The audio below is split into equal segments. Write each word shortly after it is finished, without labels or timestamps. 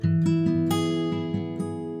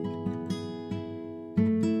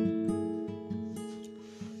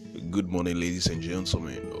Good morning, ladies and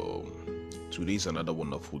gentlemen. Today is another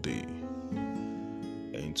wonderful day,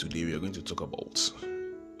 and today we are going to talk about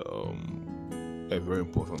a very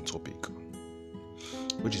important topic,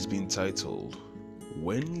 which is being titled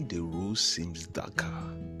 "When the Road Seems Darker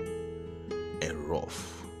and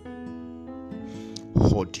Rough,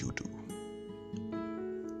 What Do You Do?"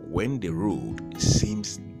 When the road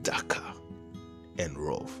seems darker and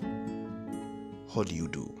rough, what do you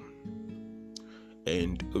do?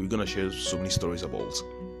 And we're gonna share so many stories about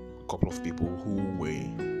a couple of people who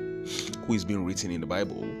is being written in the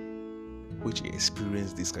Bible, which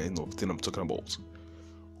experienced this kind of thing I'm talking about,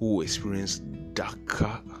 who experienced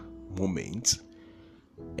darker moments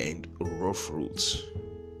and rough roads.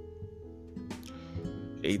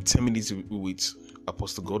 A 10 minutes with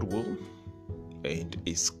Apostle Godwill and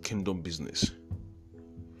his kingdom business.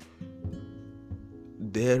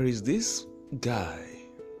 There is this guy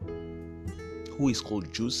who is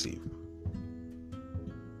called Joseph,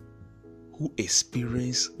 who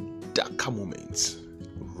experienced darker moments,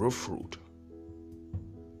 rough road.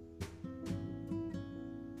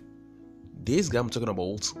 This guy I'm talking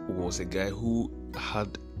about was a guy who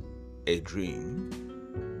had a dream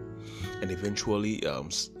and eventually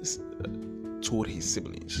told his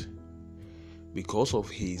siblings. Because of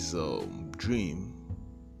his dream,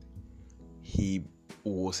 he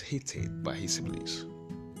was hated by his siblings.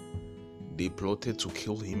 They plotted to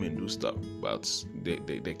kill him and do stuff, but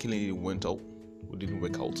the killing didn't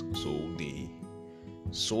work out. So they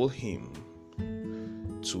sold him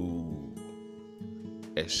to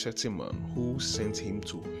a certain man who sent him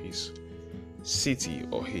to his city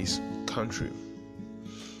or his country.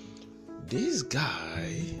 This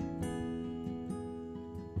guy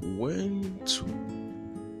went to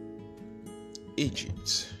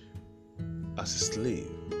Egypt as a slave,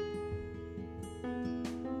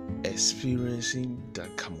 experiencing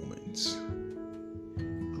darker moments,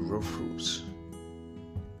 rough roads.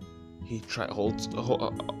 He tried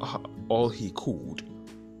all he could,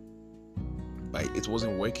 but it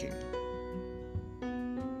wasn't working.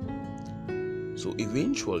 So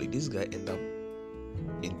eventually, this guy ended up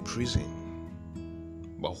in prison.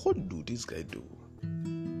 But what do this guy do?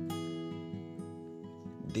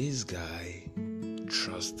 This guy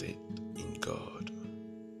trusted in God.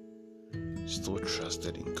 Still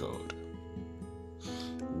trusted in God.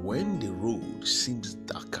 When the road seems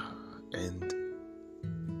darker and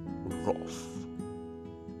rough,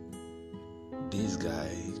 this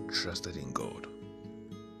guy trusted in God.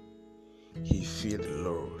 He feared the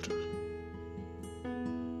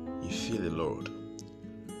Lord.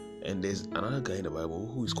 And there's another guy in the Bible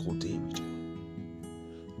who is called David.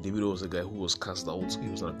 David was a guy who was cast out. He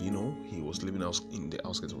was an albino. He was living out in the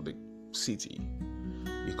outskirts of the city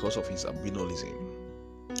because of his albinism.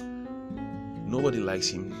 Nobody likes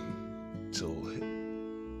him till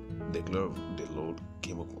the glory of the Lord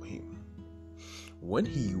came upon him. When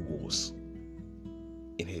he was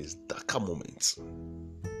in his darker moments,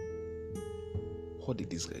 what did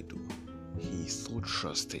this guy do? He still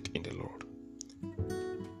trusted in the Lord.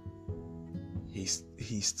 He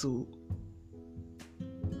still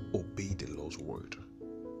obeyed the Lord's word.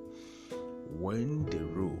 When the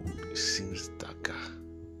road seems darker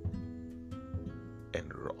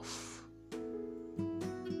and rough,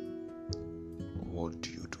 what do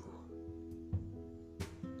you do?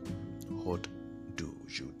 What do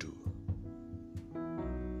you do?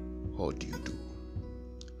 What do you do?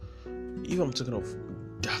 If I'm talking of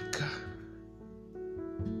darker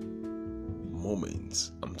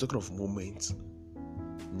moments, I'm talking of moments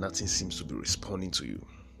nothing seems to be responding to you.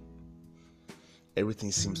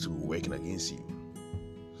 Everything seems to be working against you.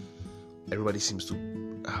 Everybody seems to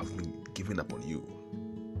have been giving up on you.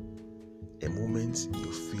 A moment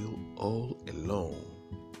you feel all alone.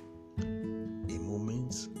 A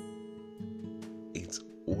moment it's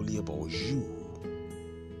only about you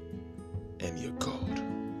and your God.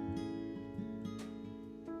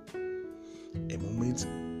 A moment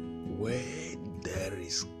where there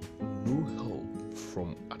is no help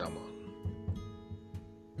from Adam.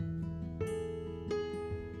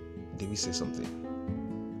 David said something.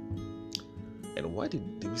 And why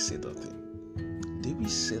did David say that thing? David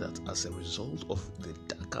said that as a result of the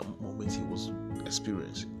darker moment he was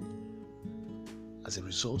experiencing, as a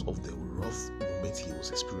result of the rough moment he was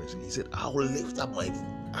experiencing, he said, I will lift up my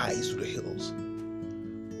eyes to the hills,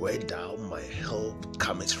 where thou my help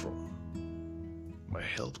cometh from. My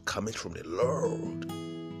help cometh from the Lord.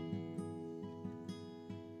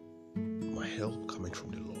 My help cometh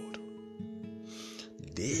from the Lord.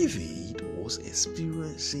 David was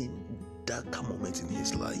experiencing darker moments in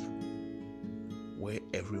his life where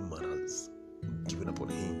every man has given up on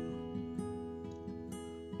him.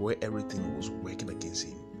 where everything was working against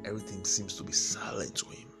him. Everything seems to be silent to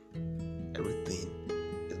him. Everything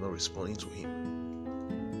is not responding to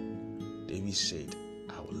him. David said,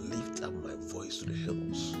 I will lift up my voice to the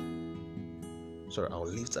hills. I will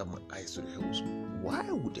lift up my eyes to the hills.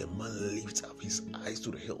 Why would a man lift up his eyes to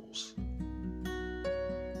the hills?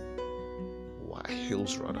 Why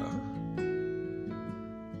hills rather?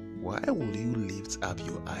 Why would you lift up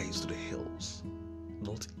your eyes to the hills?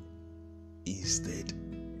 Not instead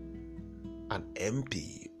an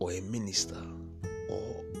MP or a minister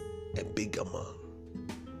or a bigger man?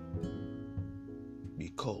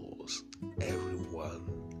 Because everyone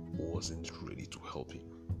wasn't ready to help him.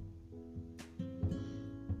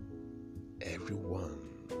 Everyone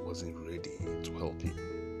wasn't ready to help him.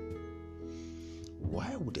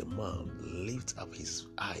 Why would a man lift up his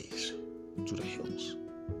eyes to the hills?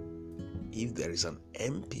 If there is an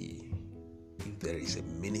MP, if there is a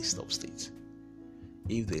minister of state,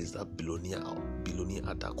 if there is that billionaire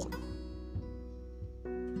at that corner,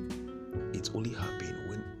 it only happens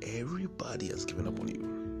when everybody has given up on you.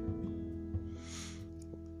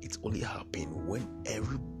 It only happens when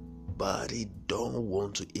everybody don't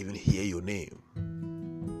want to even hear your name.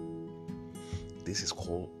 This is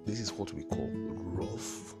what we call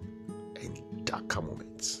rough and darker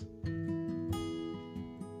moments.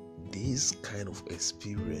 This kind of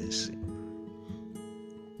experience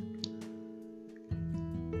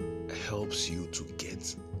helps you to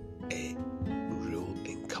get a real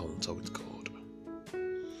encounter with God.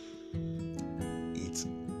 It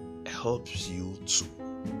helps you to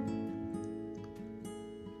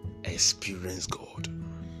experience God.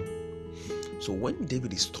 So when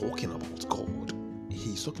David is talking about God,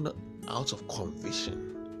 he's talking out of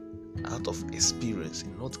conviction, out of experience,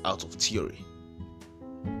 not out of theory.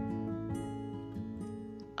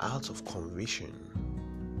 Out of conviction,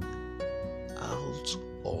 out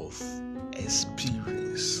of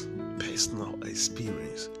experience, personal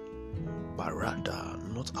experience, but rather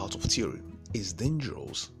not out of theory. It's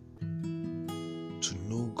dangerous to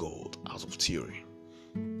know God out of theory.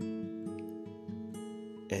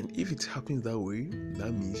 And if it happens that way,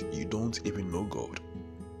 that means you don't even know God.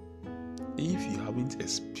 If you haven't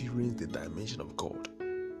experienced the dimension of God,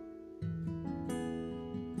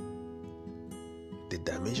 the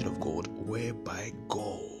dimension of God whereby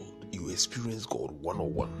you experience God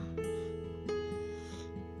one-on-one.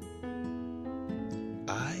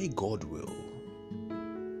 God will,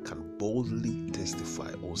 can boldly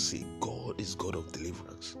testify or say God is God of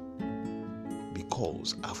deliverance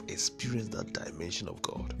because I've experienced that dimension of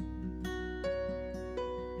God.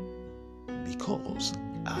 Because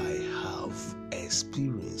I have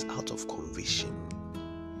experienced out of conviction,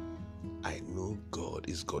 I know God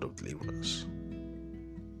is God of deliverance.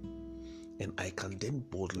 And I can then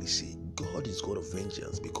boldly say God is God of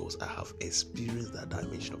vengeance because I have experienced that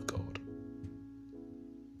dimension of God.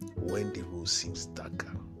 When the road seems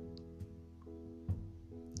darker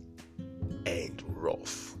and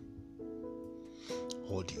rough,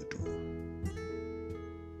 what do you do?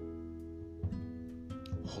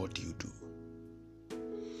 What do you do?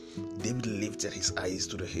 David lifted his eyes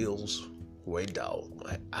to the hills. Where thou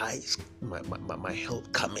my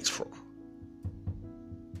help cometh from?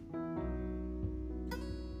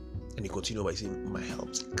 And he continued by saying, my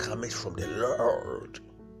help cometh from the Lord.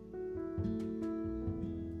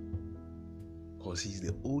 Because he's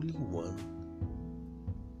the only one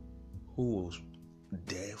who was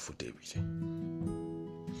there for David.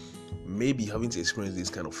 Maybe you haven't experienced this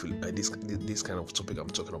kind of this kind of topic I'm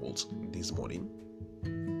talking about this morning,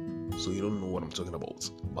 so you don't know what I'm talking about.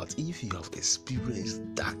 But if you have experienced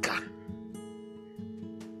darker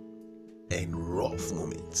and rough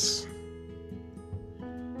moments,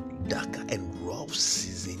 darker and rough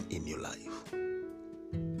season in your life,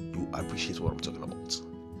 you appreciate what I'm talking about.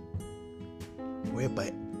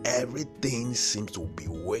 Whereby everything seems to be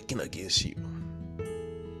working against you.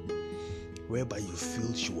 Whereby you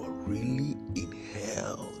feel you are really in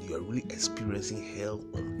hell. You are really experiencing hell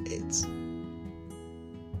on earth.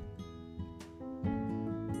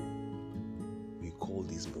 We call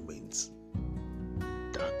these moments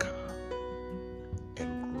darker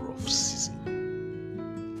and rough season.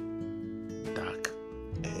 Dark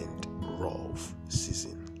and rough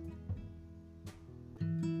season.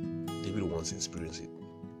 David once experienced it,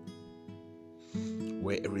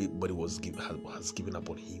 where everybody has given up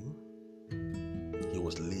on him. He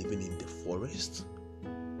was living in the forest,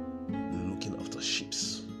 looking after sheep.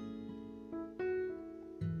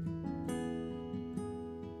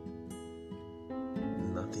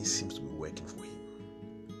 Nothing seems to be working for him.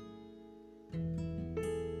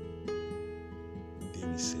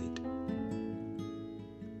 David said,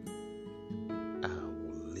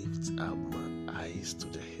 eyes to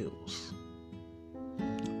the hills,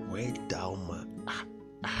 where thou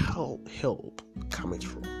help cometh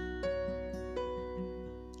from.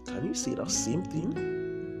 Can you say that same thing?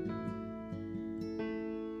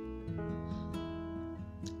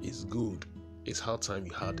 It's good. It's hard time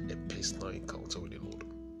you had a personal encounter with the Lord.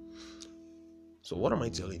 So what am I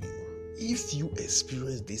telling you? If you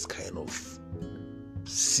experience this kind of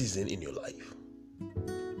season in your life,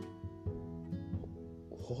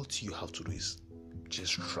 what you have to do is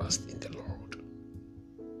just trust in the Lord.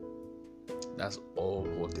 That's all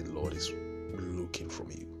what the Lord is looking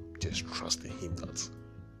from you. Just trust in Him that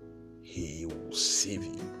He will save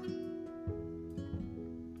you.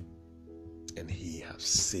 And He has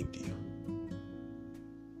saved you.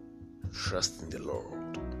 Trust in the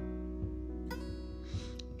Lord.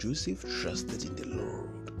 Joseph trusted in the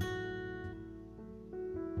Lord.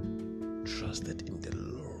 Trusted in the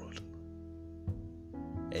Lord.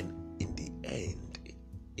 And in the end,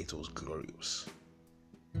 it was glorious.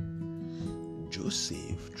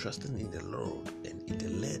 Joseph trusted in the Lord, and in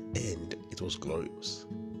the end, it was glorious.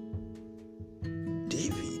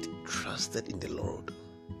 David trusted in the Lord.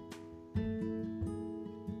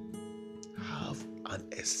 Have an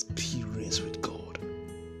experience with God.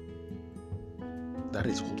 That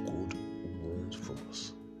is what God wants from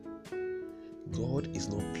us. God is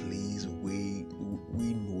not pleased with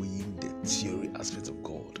we knowing the theory aspect of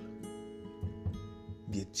God.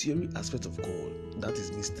 The theory aspect of God that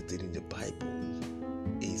is stated in the Bible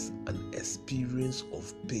is an experience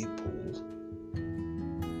of people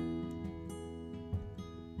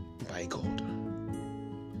by God.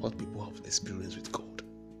 What people have experienced with God.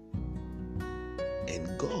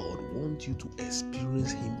 And God wants you to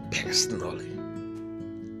experience Him personally.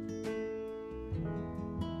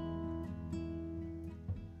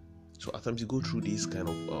 So at times you go through these kind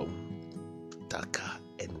of darker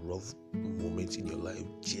and rough moments in your life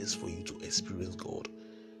just for you to experience God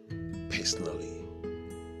personally.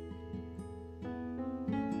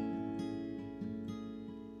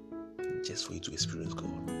 Just for you to experience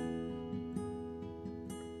God.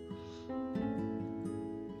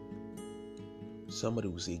 Somebody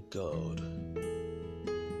will say God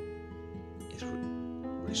is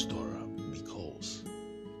restorer because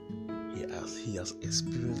he has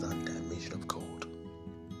experienced that dimension of God.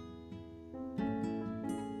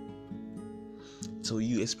 So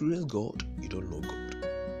you experience God, you don't know God.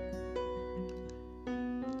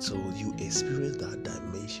 So you experience that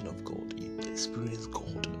dimension of God, you experience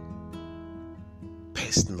God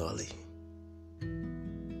personally.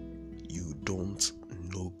 You don't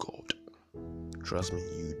know God. Trust me,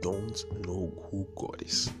 you don't know who God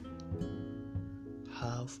is.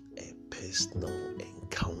 Have a personal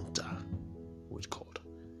encounter with God.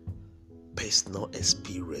 Personal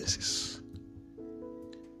experiences.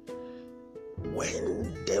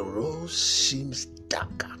 When the road seems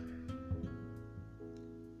darker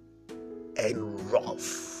and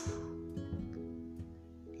rough,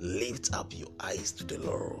 lift up your eyes to the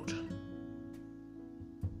Lord.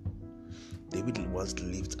 David wants to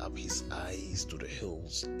lift up his eyes to the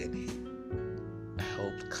hills, and he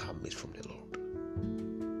helped cometh from the Lord.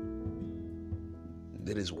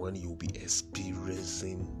 That is when you'll be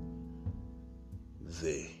experiencing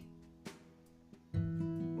the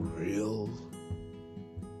real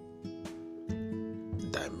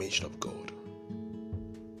dimension of God.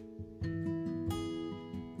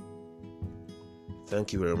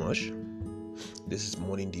 Thank you very much. This is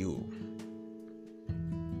Morning Dew.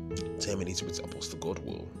 10 minutes with Apostle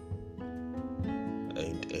Godwill.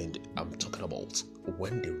 And I'm talking about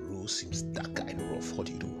when the road seems darker and rough, what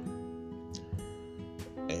do you do?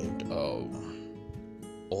 And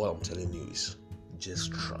all I'm telling you is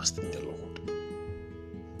just trust in the Lord.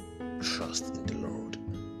 Trust in the Lord.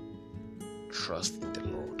 Trust in the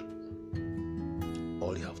Lord.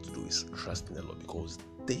 All you have to do is trust in the Lord, because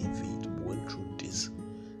David went through this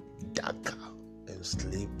darker and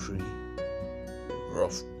slippery,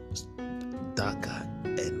 darker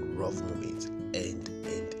and rough moment, and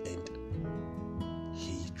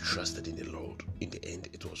he trusted in the Lord. In the end,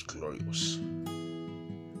 it was glorious.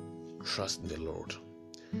 Trust in the Lord.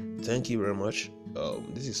 Thank you very much.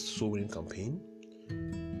 This is Soul Winning Campaign.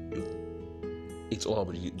 It's all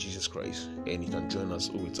about Jesus Christ, and you can join us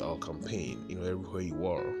with our campaign. Everywhere you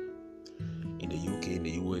are, in the UK, in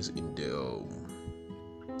the US, in the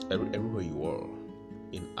everywhere you are,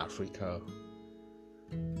 in Africa.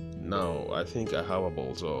 Now, I think I have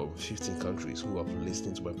about 15 countries who have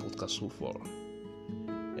listened to my podcast so far,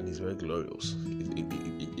 and it's very glorious.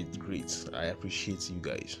 It's great. I appreciate you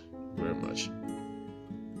guys very much,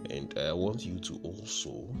 and I want you to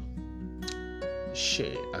also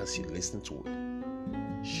share as you listen to it.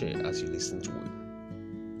 share as you listen to it.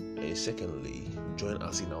 And secondly, join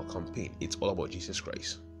us in our campaign. It's all about Jesus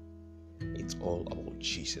Christ. It's all about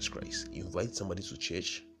Jesus Christ. Invite somebody to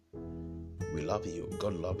church. We love you.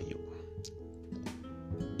 God love you.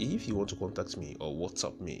 If you want to contact me or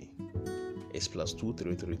WhatsApp me, it's +2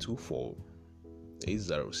 3324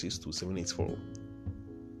 8062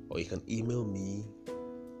 or you can email me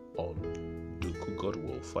on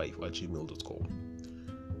dokugodwill5@gmail.com.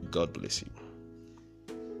 God bless you.